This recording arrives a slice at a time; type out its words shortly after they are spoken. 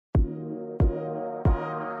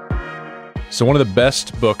So one of the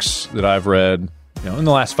best books that I've read, in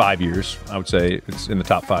the last 5 years, I would say it's in the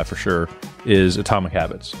top 5 for sure, is Atomic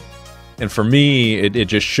Habits. And for me, it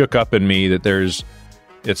just shook up in me that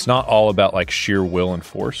it's not all about like sheer will and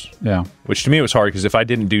force. Yeah. Which to me was hard because if I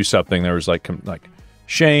didn't do something, there was like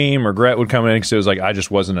shame, regret would come in because it was like I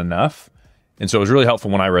just wasn't enough. And so it was really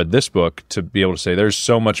helpful when I read this book to be able to say there's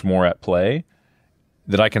so much more at play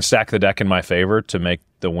that I can stack the deck in my favor to make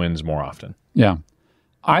the wins more often. Yeah.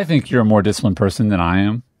 I think you're a more disciplined person than I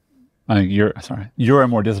am. You're a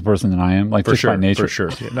more disciplined person than I am, like For just sure, by nature. for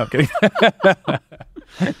sure. Yeah, no kidding.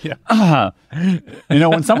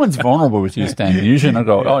 When someone's vulnerable with you, Stan, you usually don't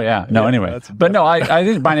go, oh yeah. No, anyway. But no, I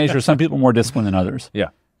think by nature, some people are more disciplined than others. Yeah.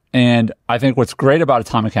 And I think what's great about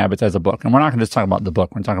Atomic Habits as a book, and we're not going to just talk about the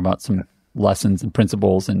book, we're going to talk about some lessons and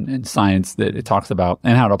principles and science that it talks about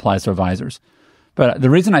and how it applies to advisors. But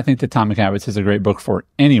the reason I think that Atomic Habits is a great book for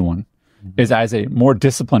anyone is as a more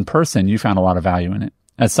disciplined person, you found a lot of value in it.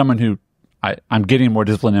 As someone who I'm getting more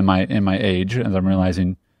disciplined in my age, as I'm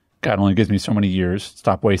realizing God only gives me so many years,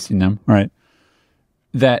 stop wasting them, right?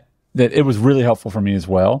 That it was really helpful for me as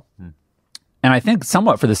well. And I think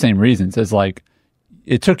somewhat for the same reasons as like,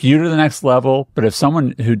 it took you to the next level, but if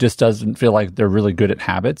someone who just doesn't feel like they're really good at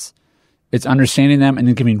habits, it's understanding them and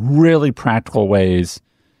then giving really practical ways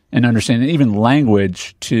and understanding even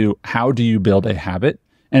language to how do you build a habit.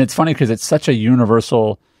 And it's funny because it's such a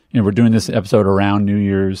universal, we're doing this episode around New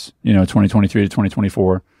Year's, 2023 to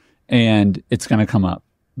 2024, and it's going to come up.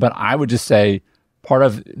 But I would just say part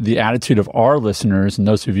of the attitude of our listeners and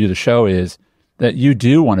those who view the show is that you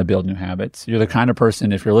do want to build new habits. You're the kind of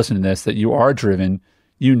person, if you're listening to this, that you are driven.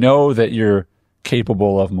 You know that you're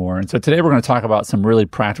capable of more. And so today we're going to talk about some really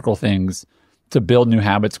practical things to build new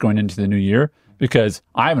habits going into the new year, because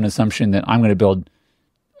I have an assumption that I'm going to build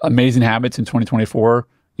amazing habits in 2024,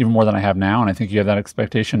 even more than I have now. And I think you have that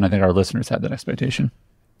expectation. I think our listeners have that expectation.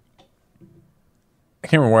 I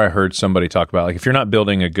can't remember where I heard somebody talk about, like, if you're not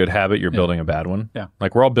building a good habit, you're building a bad one. Yeah.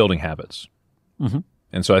 Like, we're all building habits. Mm-hmm.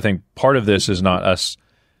 And so I think part of this is not us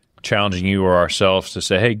challenging you or ourselves to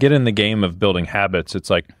say, hey, get in the game of building habits. It's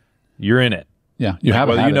like, you're in it. Yeah. You have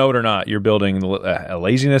whether you know it or not, you're building a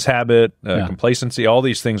laziness habit, complacency, all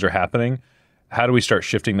these things are happening. How do we start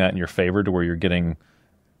shifting that in your favor to where you're getting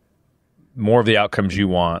more of the outcomes you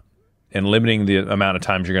want and limiting the amount of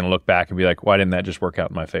times you're going to look back and be like, why didn't that just work out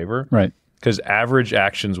in my favor? Right. Because average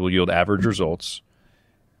actions will yield average results.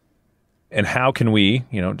 And how can we,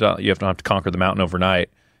 you don't have to conquer the mountain overnight,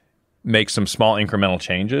 make some small incremental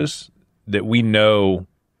changes that we know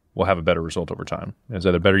will have a better result over time? Is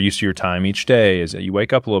that a better use of your time each day? Is that you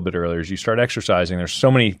wake up a little bit earlier? As you start exercising? There's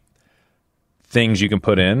so many things you can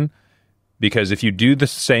put in, because if you do the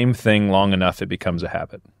same thing long enough, it becomes a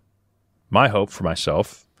habit. My hope for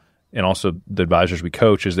myself, and also the advisors we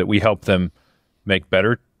coach, is that we help them make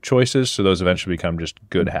better choices so those eventually become just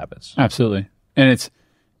good habits. Absolutely. And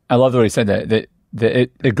I love the way you said that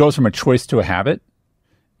it goes from a choice to a habit,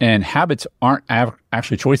 and habits aren't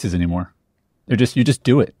actually choices anymore. You just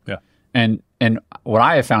do it. Yeah. And what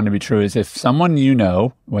I have found to be true is if someone you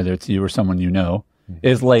know, whether it's you or someone you know,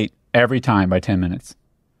 is late every time by 10 minutes,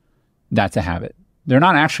 that's a habit. They're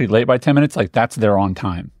not actually late by 10 minutes, like that's their on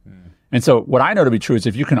time. And so what I know to be true is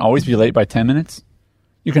if you can always be late by 10 minutes,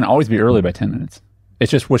 you can always be early by 10 minutes.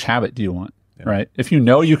 It's just which habit do you want, right? If you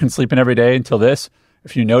know you can sleep in every day until this,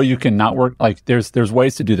 if you know you can not work, like there's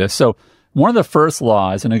ways to do this. So one of the first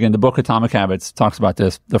laws, and again, the book Atomic Habits talks about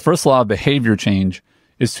this, the first law of behavior change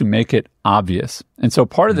is to make it obvious. And so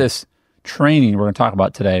part of this training we're going to talk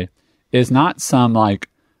about today is not some like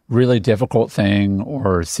really difficult thing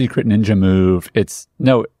or secret ninja move.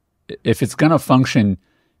 If it's going to function,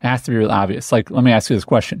 it has to be really obvious. Like, let me ask you this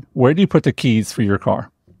question. Where do you put the keys for your car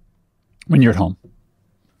when you're at home?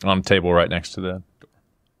 On the table right next to the door.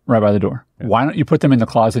 Right by the door. Yeah. Why don't you put them in the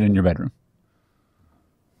closet in your bedroom?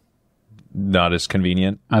 Not as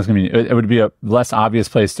convenient. It would be a less obvious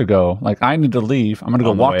place to go. Like, I need to leave. I'm going to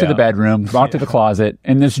go walk to the bedroom, walk to the closet,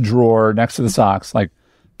 in this drawer next to the socks. Like,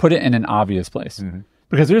 put it in an obvious place. Mm-hmm.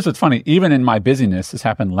 Because here's what's funny. Even in my busyness, this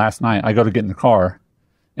happened last night. I go to get in the car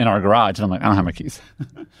in our garage, and I'm like, I don't have my keys.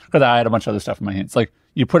 Because I had a bunch of other stuff in my hands. Like,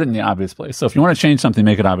 you put it in the obvious place. So if you want to change something,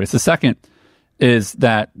 make it obvious. The second is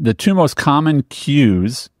that the two most common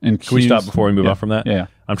cues. Can we stop before we move on from that? Yeah.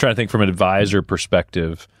 I'm trying to think from an advisor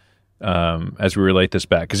perspective as we relate this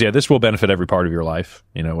back. Because, this will benefit every part of your life,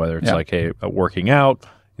 whether it's like, hey, working out.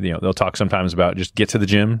 They'll talk sometimes about just get to the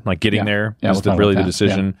gym, like getting there is really the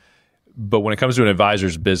decision. Yeah. But when it comes to an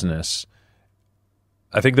advisor's business,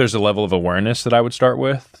 I think there's a level of awareness that I would start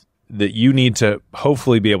with that you need to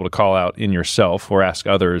hopefully be able to call out in yourself or ask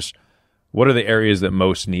others, what are the areas that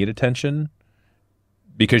most need attention?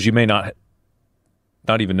 because you may not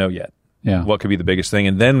even know yet what could be the biggest thing.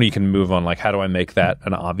 And then we can move on, like, how do I make that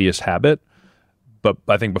an obvious habit? But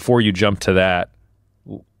I think before you jump to that,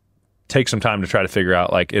 take some time to try to figure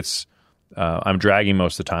out, like, I'm dragging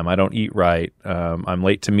most of the time. I don't eat right. I'm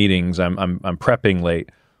late to meetings. I'm prepping late.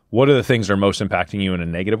 What are the things that are most impacting you in a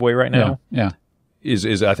negative way right now? Yeah.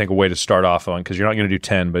 Is I think a way to start off on, because you're not going to do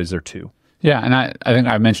 10, but is there 2? Yeah, and I think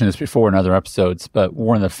I've mentioned this before in other episodes, but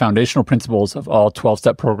one of the foundational principles of all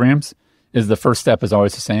 12-step programs is the first step is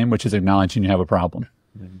always the same, which is acknowledging you have a problem.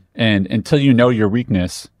 Mm-hmm. And until you know your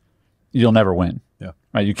weakness, you'll never win. Yeah.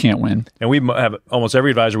 Right? You can't win. And we have almost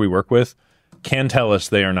every advisor we work with can tell us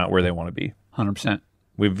they are not where they want to be. 100%.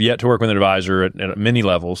 We've yet to work with an advisor at many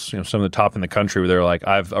levels, some of the top in the country, where they're like,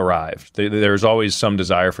 I've arrived. There's always some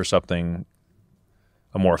desire for something,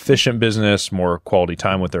 a more efficient business, more quality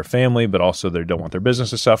time with their family, but also they don't want their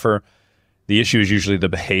business to suffer. The issue is usually the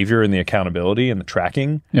behavior and the accountability and the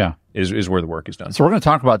tracking is where the work is done. So we're going to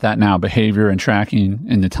talk about that now, behavior and tracking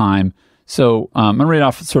and the time. So I'm going to read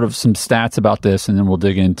off sort of some stats about this, and then we'll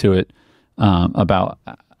dig into it about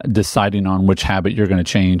deciding on which habit you're going to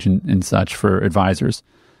change and such for advisors.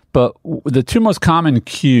 But the 2 most common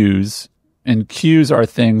cues, and cues are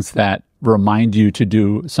things that remind you to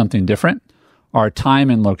do something different, are time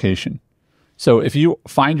and location. So if you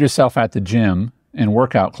find yourself at the gym in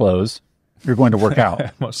workout clothes, you're going to work out.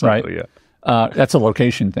 Most likely, right? Yeah. That's a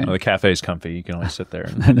location thing. Well, the cafe's comfy. You can only sit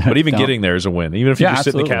there. But even getting there is a win. Even if you just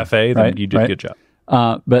sit in the cafe, then you did a good job.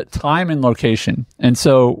 But time and location. And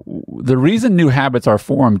so the reason new habits are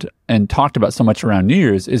formed and talked about so much around New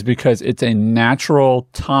Year's is because it's a natural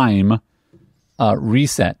time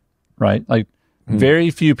reset, right? Like very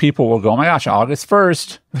few people will go, oh my gosh, August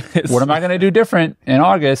 1st, what am I going to do different in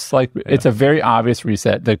August? Like it's a very obvious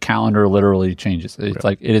reset. The calendar literally changes. It's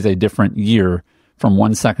like it is a different year from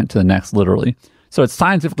 1 second to the next, literally. So it's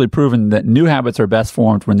scientifically proven that new habits are best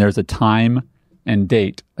formed when there's a time and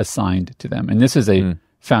date assigned to them. And this is a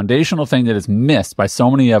foundational thing that is missed by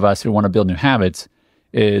so many of us who want to build new habits,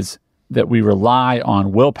 is that we rely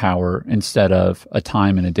on willpower instead of a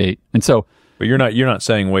time and a date. And so, but you're not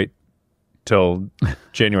saying wait till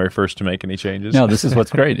January 1st to make any changes. No, this is what's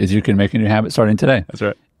great, is you can make a new habit starting today. That's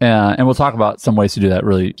right. And we'll talk about some ways to do that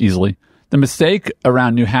really easily. The mistake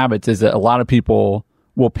around new habits is that a lot of people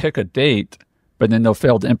will pick a date, but then they'll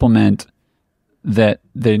fail to implement that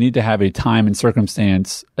they need to have a time and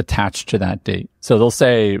circumstance attached to that date. So they'll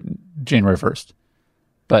say January 1st.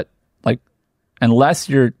 But like, unless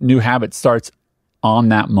your new habit starts on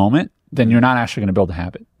that moment, then you're not actually going to build a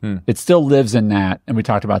habit. It still lives in that. And we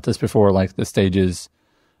talked about this before, like the stages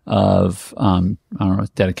of, I don't know,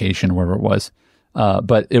 dedication, whatever it was.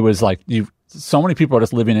 But it was like so many people are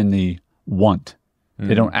just living in the want.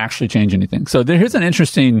 They don't actually change anything. So here's an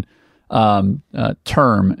interesting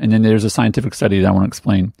term, and then there's a scientific study that I want to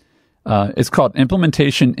explain. It's called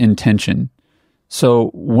implementation intention. So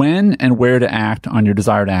when and where to act on your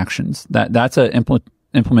desired actions. That's a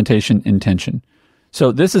implementation intention.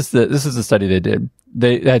 So this is the study they did.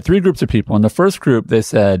 They had 3 groups of people. In the first group, they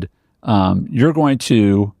said your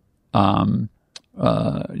new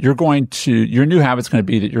habit's going to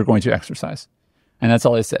be that you're going to exercise, and that's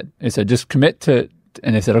all they said. They said just commit to,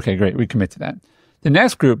 and they said okay, great, we commit to that. The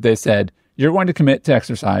next group, they said, you're going to commit to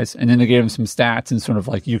exercise. And then they gave them some stats and sort of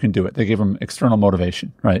like, you can do it. They gave them external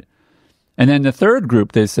motivation, right? And then the third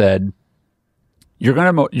group, they said, you're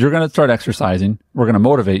going to start exercising. We're going to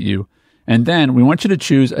motivate you. And then we want you to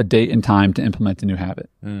choose a date and time to implement the new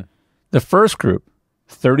habit. The first group,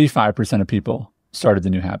 35% of people started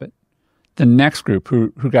the new habit. The next group,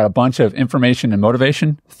 who got a bunch of information and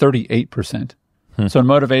motivation, 38%. So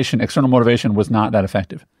external motivation was not that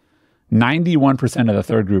effective. 91% of the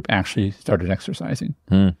third group actually started exercising.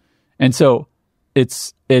 And so it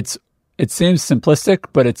seems simplistic,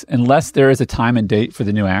 but it's, unless there is a time and date for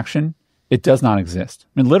the new action, it does not exist.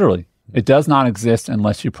 I mean, literally, it does not exist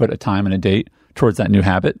unless you put a time and a date towards that new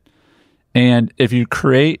habit. And if you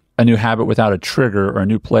create a new habit without a trigger or a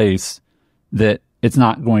new place, that it's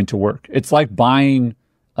not going to work. It's like buying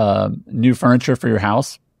new furniture for your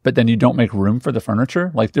house, but then you don't make room for the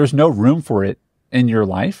furniture. Like there's no room for it in your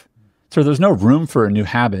life. So there's no room for a new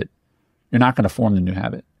habit. You're not going to form the new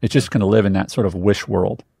habit. It's just going to live in that sort of wish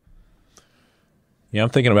world. Yeah, I'm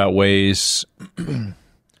thinking about ways.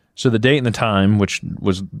 So the date and the time, which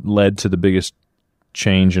led to the biggest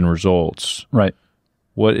change in results. Right.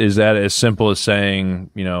 What is that as simple as saying,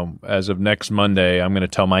 as of next Monday, I'm going to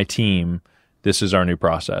tell my team this is our new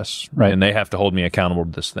process. Right. And they have to hold me accountable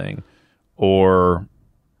to this thing. Or,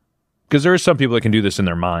 because there are some people that can do this in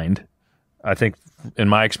their mind. I think in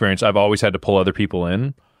my experience, I've always had to pull other people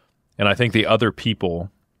in. And I think the other people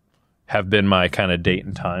have been my kind of date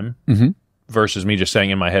and time versus me just saying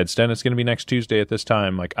in my head, Sten, it's going to be next Tuesday at this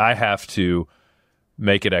time. Like, I have to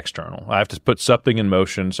make it external. I have to put something in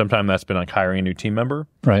motion. Sometimes that's been like hiring a new team member,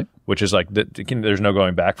 right? Which is like, there's no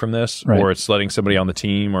going back from this, right. Or it's letting somebody on the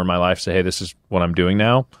team or my life say, hey, this is what I'm doing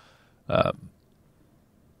now.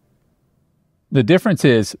 The difference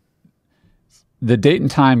is the date and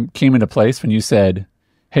time came into place when you said,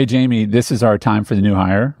 hey, Jamie, this is our time for the new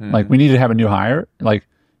hire. Like, we need to have a new hire. Like,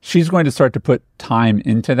 she's going to start to put time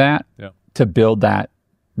into that to build that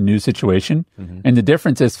new situation. And the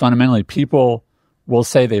difference is fundamentally people will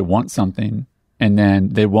say they want something and then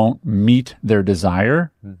they won't meet their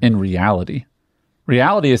desire in reality.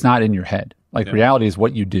 Reality is not in your head. Like, reality is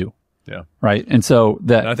what you do. Yeah. Right. And so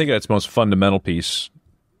and I think that's the most fundamental piece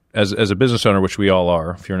as a business owner, which we all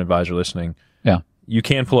are, if you're an advisor listening. Yeah. You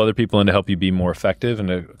can pull other people in to help you be more effective and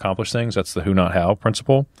to accomplish things. That's the who, not how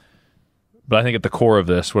principle. But I think at the core of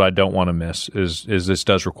this, what I don't want to miss is this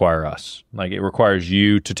does require us. Like, it requires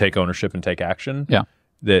you to take ownership and take action. Yeah.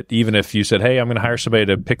 That even if you said, hey, I'm going to hire somebody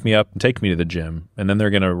to pick me up and take me to the gym, and then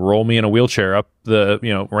they're going to roll me in a wheelchair up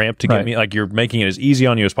the ramp to get me, like, you're making it as easy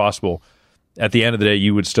on you as possible. At the end of the day,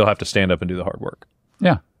 you would still have to stand up and do the hard work.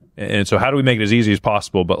 Yeah. And so how do we make it as easy as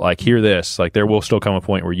possible? But like, hear this, like, there will still come a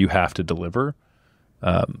point where you have to deliver.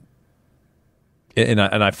 And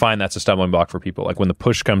I find that's a stumbling block for people. Like, when the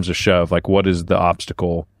push comes to shove, like, what is the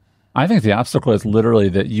obstacle? I think the obstacle is literally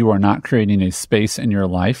that you are not creating a space in your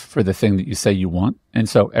life for the thing that you say you want. And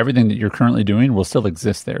so everything that you're currently doing will still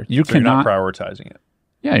exist there. You're not prioritizing it.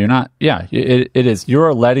 Yeah, you're not. Yeah, it is.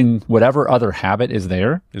 You're letting whatever other habit is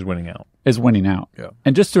there is winning out. Yeah.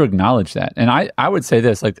 And just to acknowledge that. And I would say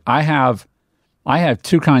this, like, I have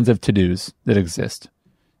two kinds of to-dos that exist.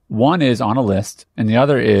 One is on a list, and the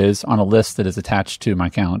other is on a list that is attached to my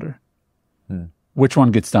calendar. Which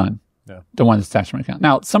one gets done? Yeah. The one that's attached to my calendar.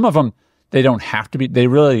 Now, some of them, they don't have to be, they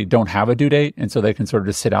really don't have a due date, and so they can sort of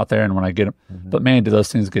just sit out there, and when I get them, but man, do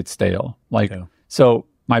those things get stale. Like, so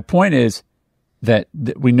my point is that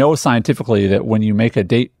we know scientifically that when you make a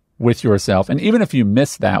date with yourself, and even if you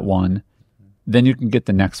miss that one, then you can get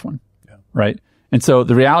the next one, right? And so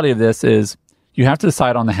the reality of this is you have to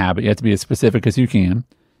decide on the habit. You have to be as specific as you can.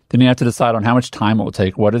 Then you have to decide on how much time it will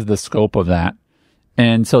take. What is the scope of that?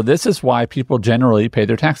 And so this is why people generally pay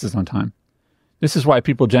their taxes on time. This is why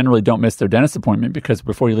people generally don't miss their dentist appointment, because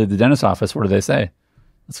before you leave the dentist office, what do they say?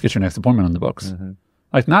 Let's get your next appointment on the books.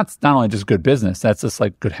 Like, not only just good business, that's just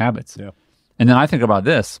like good habits. Yeah. And then I think about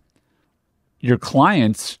this. Your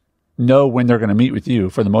clients know when they're going to meet with you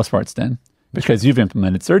for the most part, Sten, because you've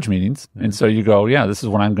implemented surge meetings. And so you go, yeah, this is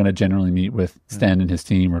when I'm going to generally meet with Sten and his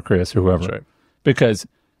team or Chris or whoever. That's right. Because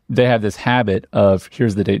they have this habit of,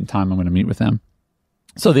 here's the date and time I'm going to meet with them.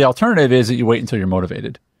 So the alternative is that you wait until you're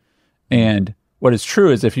motivated. And what is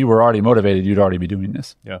true is if you were already motivated, you'd already be doing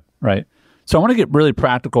this. Yeah. Right. So I want to get really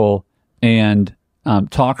practical and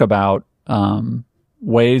talk about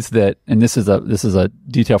ways that, and this is a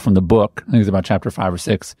detail from the book, I think it's about chapter 5 or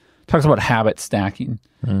 6, talks about habit stacking.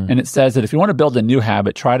 And it says that if you want to build a new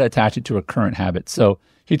habit, try to attach it to a current habit. So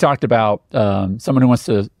he talked about someone who wants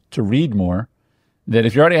to read more, that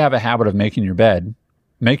if you already have a habit of making your bed,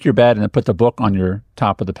 make your bed and then put the book on your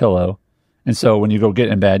top of the pillow. And so when you go get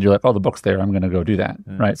in bed, you're like, oh, the book's there, I'm going to go do that,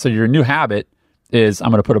 right? So your new habit is,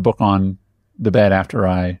 I'm going to put a book on the bed after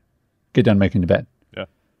I get done making the bed. Yeah.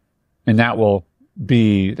 And that will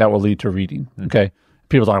lead to reading, okay?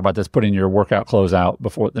 People talk about this, putting your workout clothes out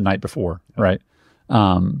the night before, right?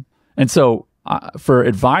 And so for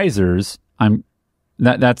advisors,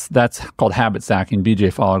 that's called habit stacking.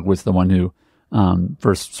 BJ Fogg was the one who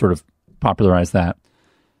first sort of popularized that.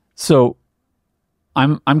 So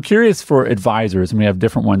I'm curious for advisors, and we have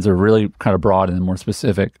different ones that are really kind of broad and more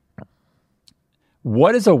specific.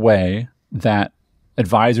 What is a way that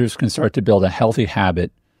advisors can start to build a healthy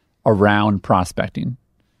habit around prospecting,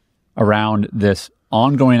 around this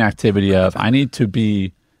ongoing activity of, I need to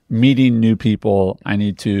be meeting new people, I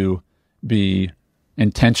need to be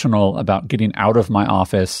intentional about getting out of my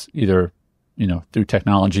office, either through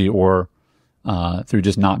technology or through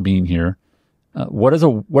just not being here. What is a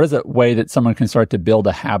way that someone can start to build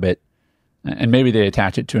a habit, and maybe they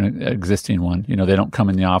attach it to an existing one? They don't come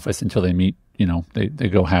in the office until they meet. They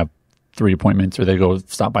go have 3 appointments, or they go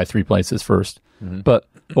stop by 3 places first. But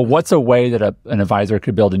what's a way that an advisor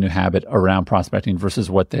could build a new habit around prospecting versus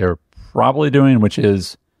what they're probably doing, which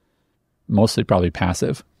is mostly probably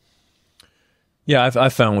passive? Yeah,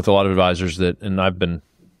 I've found with a lot of advisors that, and I've been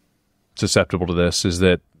susceptible to this, is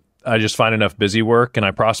that I just find enough busy work and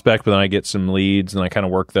I prospect, but then I get some leads and I kind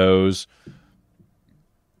of work those.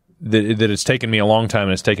 that it's taken me a long time,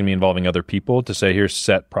 and it's taken me involving other people to say, here's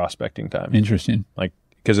set prospecting time. Interesting. Like,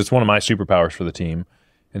 because it's one of my superpowers for the team.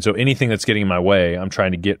 And so anything that's getting in my way, I'm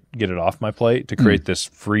trying to get it off my plate to create this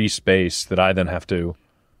free space that I then have to,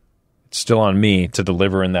 it's still on me to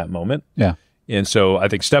deliver in that moment. Yeah. And so I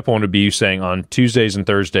think step one would be you saying on Tuesdays and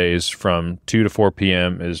Thursdays from 2 to 4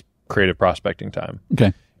 p.m. is creative prospecting time.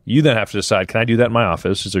 Okay. You then have to decide, can I do that in my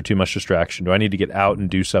office? Is there too much distraction? Do I need to get out and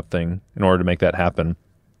do something in order to make that happen?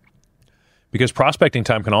 Because prospecting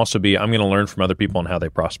time can also be, I'm going to learn from other people on how they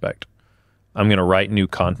prospect. I'm going to write new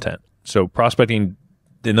content. So prospecting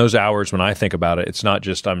in those hours when I think about it, it's not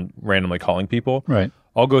just I'm randomly calling people. Right.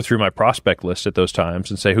 I'll go through my prospect list at those times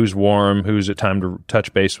and say who's warm, who's it time to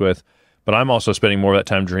touch base with. But I'm also spending more of that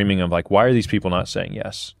time dreaming of like, why are these people not saying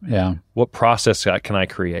yes? Yeah. What process can I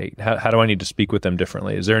create? How do I need to speak with them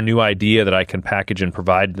differently? Is there a new idea that I can package and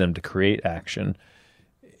provide them to create action?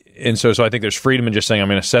 And so I think there's freedom in just saying, I'm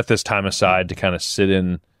going to set this time aside to kind of sit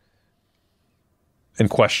in and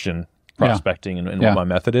question prospecting and what my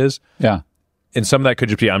method is. Yeah. And some of that could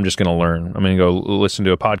just be, I'm just going to learn. I'm going to go listen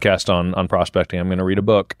to a podcast on prospecting. I'm going to read a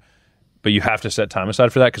book. But you have to set time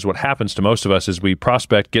aside for that, because what happens to most of us is we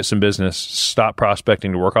prospect, get some business, stop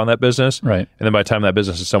prospecting to work on that business. Right. And then by the time that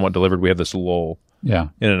business is somewhat delivered, we have this lull. Yeah.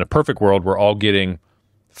 And in a perfect world, we're all getting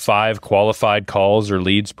 5 qualified calls or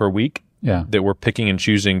leads per week that we're picking and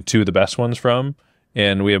choosing 2 of the best ones from.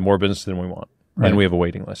 And we have more business than we want. Right. And we have a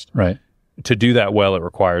waiting list. Right. To do that well, it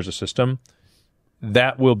requires a system.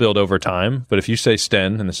 That will build over time. But if you say,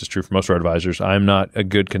 Sten, and this is true for most of our advisors, I'm not a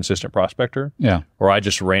good, consistent prospector. Yeah. Or I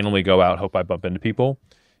just randomly go out, hope I bump into people.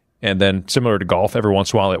 And then similar to golf, every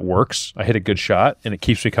once in a while it works. I hit a good shot and it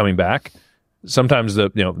keeps me coming back. Sometimes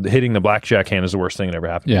the hitting the blackjack hand is the worst thing that ever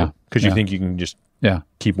happened. Yeah. Because you think you can just Yeah.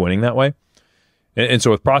 keep winning that way. And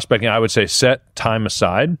so with prospecting, I would say set time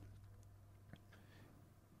aside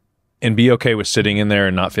and be okay with sitting in there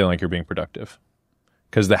and not feeling like you're being productive.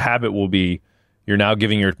 Because the habit will be, you're now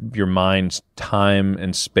giving your mind time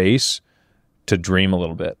and space to dream a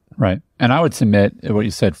little bit. Right. And I would submit what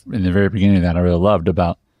you said in the very beginning of that, I really loved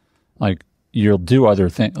about, like, you'll do other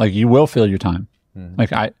things. Like, you will fill your time. Like,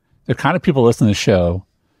 the kind of people listening to the show,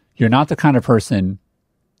 you're not the kind of person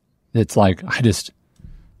that's like,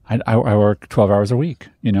 I work 12 hours a week,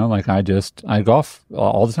 like I golf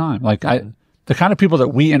all the time. Like, the kind of people that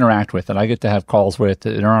we interact with, that I get to have calls with,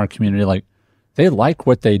 that are in our community, like, they like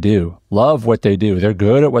what they do, love what they do. They're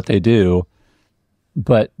good at what they do,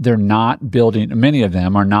 but they're not building, many of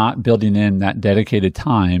them are not building in that dedicated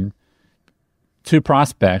time to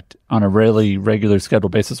prospect on a really regular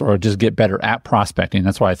scheduled basis, or just get better at prospecting.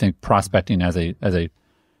 That's why I think prospecting as a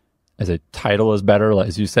title is better,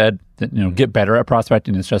 as you said, that, get better at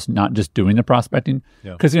prospecting. It's just not just doing the prospecting.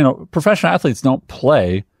 Because, professional athletes don't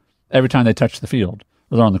play every time they touch the field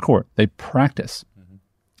or they're on the court. They practice.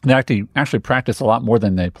 They actually practice a lot more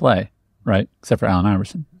than they play, right? Except for Allen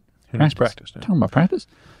Iverson. Practice. Talking about practice.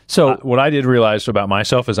 So what I did realize about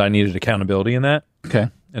myself is I needed accountability in that. Okay.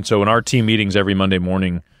 And so in our team meetings every Monday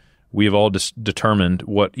morning, we have all determined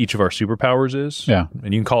what each of our superpowers is. Yeah.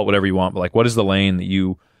 And you can call it whatever you want, but like, what is the lane that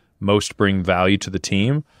you most bring value to the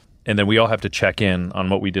team? And then we all have to check in on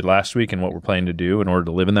what we did last week and what we're planning to do in order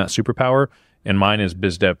to live in that superpower. And mine is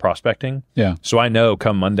biz dev prospecting. Yeah. So I know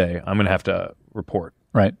come Monday, I'm going to have to report.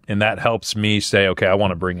 Right. And that helps me say, okay, I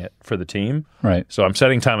want to bring it for the team. Right. So I'm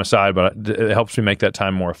setting time aside, but it helps me make that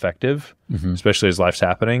time more effective, especially as life's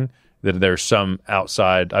happening, that there's some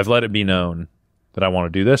outside, I've let it be known that I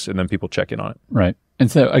want to do this, and then people check in on it. Right.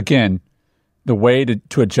 And so, again, the way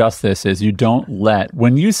to adjust this is you don't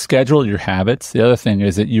when you schedule your habits, the other thing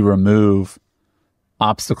is that you remove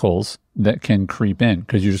obstacles that can creep in,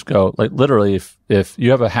 because you just go, like, literally, if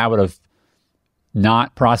you have a habit of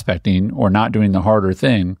not prospecting or not doing the harder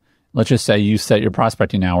thing, let's just say you set your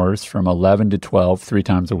prospecting hours from 11 to 12 3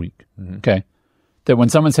 times a week. Okay. That when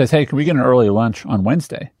someone says, hey, can we get an early lunch on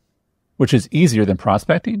Wednesday, which is easier than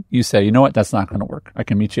prospecting, you say, you know what, that's not going to work. I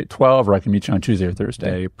can meet you at 12, or I can meet you on Tuesday or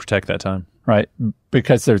Thursday. Yeah, you protect that time. Right.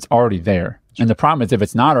 Because it's already there. And the problem is, if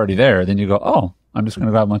it's not already there, then you go, oh, I'm just going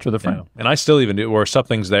to go have lunch with a friend. Yeah. And I still even do where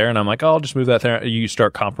something's there and I'm like, oh, I'll just move that there. You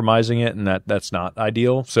start compromising it, and that's not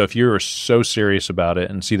ideal. So if you're so serious about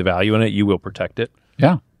it and see the value in it, you will protect it.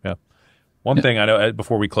 Yeah. Yeah. One thing I know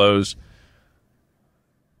before we close,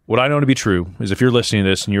 what I know to be true is if you're listening to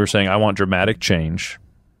this and you were saying, I want dramatic change,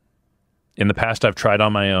 in the past I've tried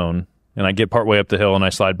on my own and I get partway up the hill and I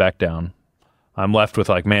slide back down. I'm left with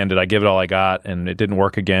like, man, did I give it all I got and it didn't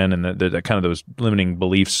work again? And the kind of those limiting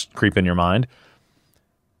beliefs creep in your mind.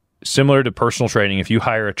 Similar to personal training, if you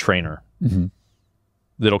hire a trainer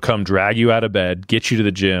that'll come drag you out of bed, get you to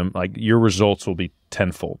the gym, like, your results will be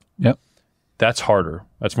tenfold. Yep. That's harder.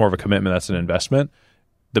 That's more of a commitment. That's an investment.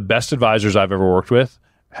 The best advisors I've ever worked with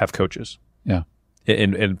have coaches. Yeah.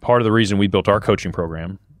 And part of the reason we built our coaching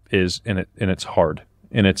program is, and it's hard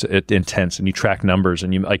and it's intense, and you track numbers,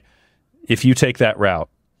 and you like, if you take that route,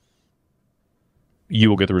 you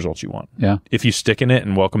will get the results you want. Yeah. If you stick in it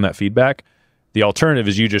and welcome that feedback, the alternative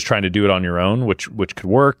is you just trying to do it on your own, which could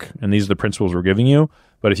work. And these are the principles we're giving you.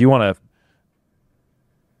 But if you want to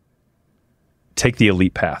take the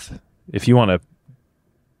elite path, if you want to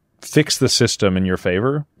fix the system in your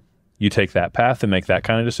favor, you take that path and make that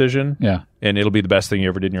kind of decision. Yeah. And it'll be the best thing you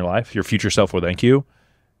ever did in your life. Your future self will thank you.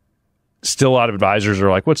 Still, a lot of advisors are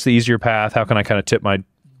like, what's the easier path? How can I kind of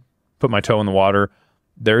put my toe in the water?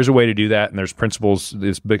 There is a way to do that. And there's principles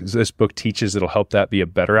this book teaches that'll help that be a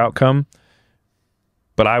better outcome.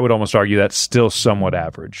 But I would almost argue that's still somewhat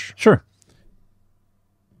average. Sure.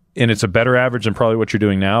 And it's a better average than probably what you're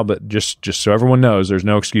doing now. But just so everyone knows, there's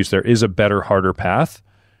no excuse. There is a better, harder path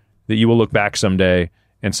that you will look back someday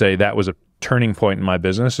and say, that was a turning point in my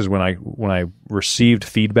business, is when I received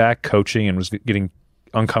feedback, coaching, and was getting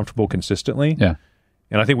uncomfortable consistently. Yeah.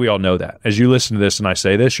 And I think we all know that. As you listen to this and I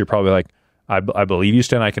say this, you're probably like, I believe you,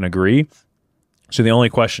 Stan. I can agree. So the only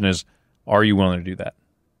question is, are you willing to do that?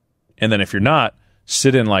 And then if you're not,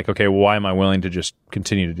 sit in like, okay, well, why am I willing to just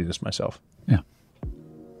continue to do this myself? Yeah.